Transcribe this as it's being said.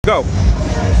Go.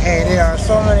 Hey, there are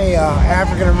so many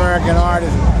African-American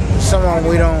artists, someone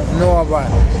we don't know about.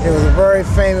 There was a very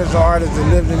famous artist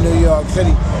that lived in New York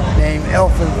City named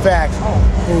Elfin Fax,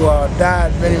 who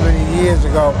died many, many years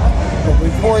ago. But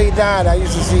before he died, I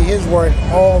used to see his work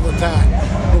all the time.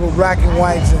 Little black and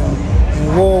whites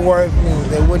and Woolworth,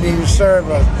 they wouldn't even serve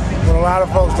us. But a lot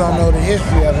of folks don't know the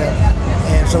history of him.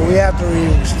 And so we have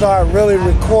to start really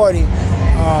recording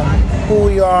who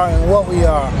we are and what we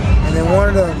are. And then one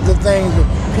of the things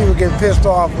that people get pissed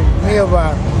off with me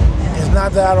about is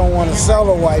not that I don't want to sell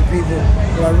to white people,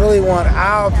 but I really want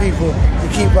our people to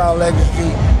keep our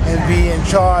legacy and be in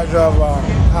charge of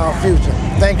our future.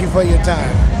 Thank you for your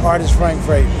time. Artist Frank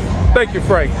Frazier. Thank you,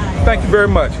 Frank. Thank you very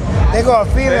much. They got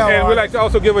a female and we'd like to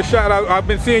also give a shout out. I've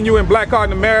been seeing you in Black Art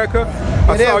in America.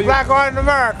 There's Black Art in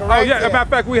America, right? Oh yeah, as a matter of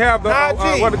fact, we have the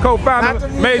one of the co-founder,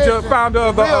 major founder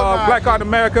of the Black Art in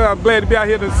America. I'm glad to be out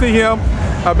here to see him.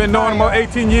 I've been knowing him for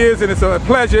 18 years, and it's a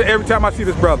pleasure every time I see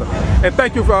this brother. And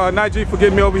thank you, Najee, for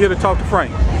getting me over here to talk to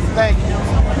Frank. Thank you.